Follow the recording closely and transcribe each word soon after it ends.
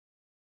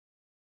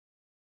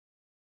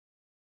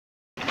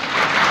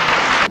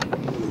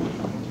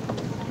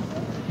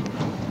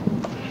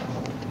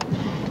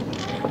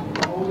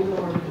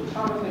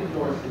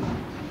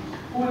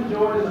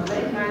enjoyed in the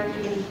late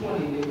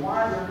 1920s a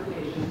wide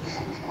reputation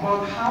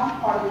among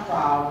house party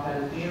crowds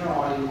and theater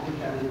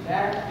audiences as a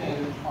jazz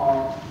king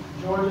called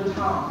Georgia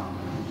Tom.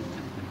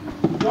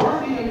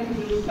 Dorothy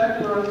introduced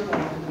secular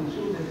influences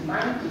into this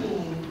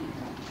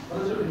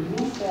relatively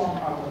new form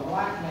of the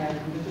black man's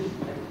religious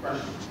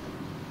expression.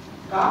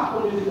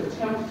 Gospel music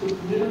attempts to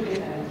communicate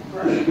and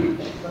express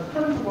the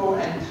principle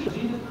and teach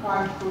Jesus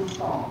Christ through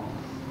song.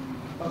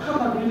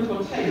 Because of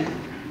musical taste,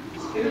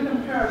 it is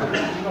imperative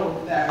to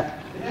note that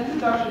the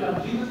introduction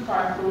of Jesus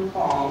Christ through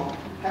song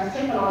has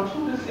taken on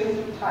two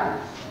distinctive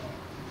types: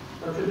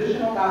 the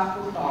traditional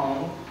gospel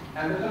song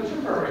and the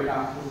contemporary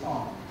gospel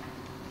song.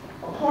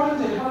 According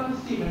to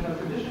Henderson, a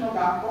traditional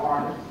gospel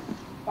artist,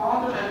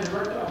 founder and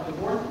director of the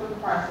Voices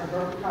of Christ of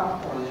Berkeley,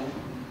 California,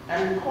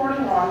 and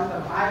recording artist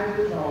of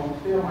Isaac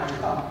Jones' Fill My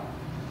Cup,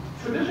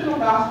 traditional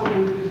gospel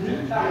music is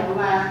music that will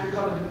last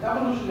because of its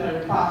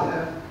evolutionary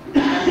process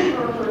and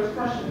spiritual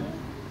expression.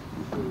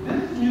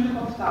 This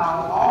musical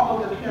style,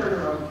 although the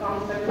carrier of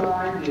some secular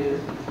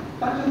ideas,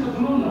 such as the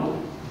blue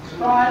note,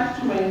 strives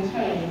to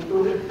maintain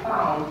through its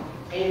sound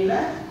a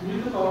less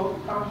musical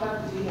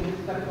complexity in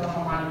its secular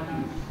harmonic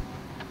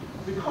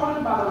use.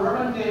 Recorded by the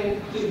Reverend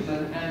James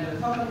Cleveland and the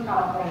Southern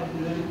California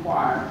Community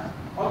Choir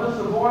on the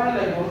Savoy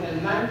label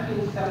in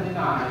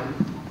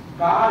 1979,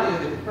 God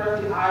is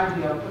expressed the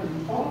idea of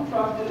putting total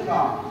trust in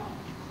God.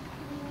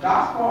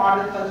 Gospel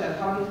artists such as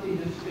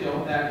Henderson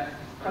feel that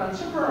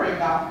contemporary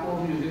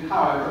gospel music,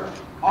 however,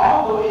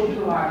 although it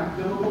utilizes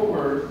biblical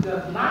words,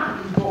 does not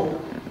evoke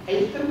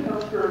a sense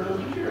of spiritual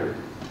security.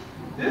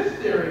 This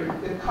theory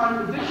is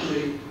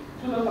contradictory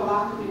to the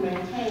philosophy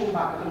maintained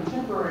by the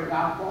contemporary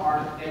gospel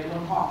artist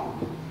Edwin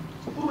Hawkins,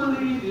 who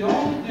believes the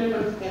only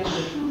difference in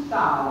the two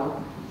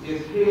styles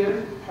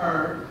is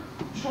her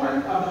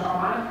choice of the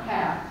harmonic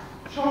path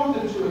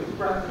chosen to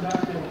express the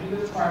message of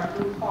Jesus Christ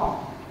through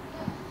song.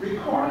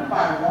 Recorded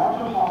by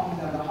Walter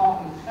Hawkins and the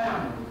Hawkins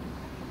family,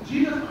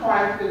 Jesus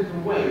Christ is the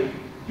way,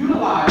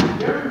 utilized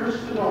very rich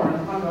sonority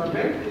under a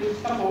basically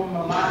simple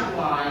melodic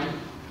line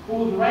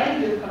whose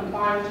range is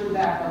confined to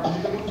that of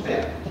musical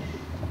fifth.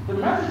 The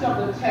message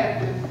of the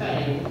text is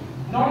saying,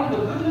 knowing the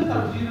goodness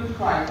of Jesus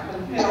Christ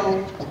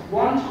compels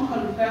one to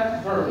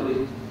confess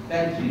verbally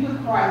that Jesus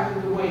Christ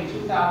is the way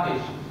to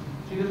salvation.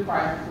 Jesus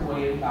Christ is the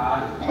way and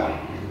God is the way.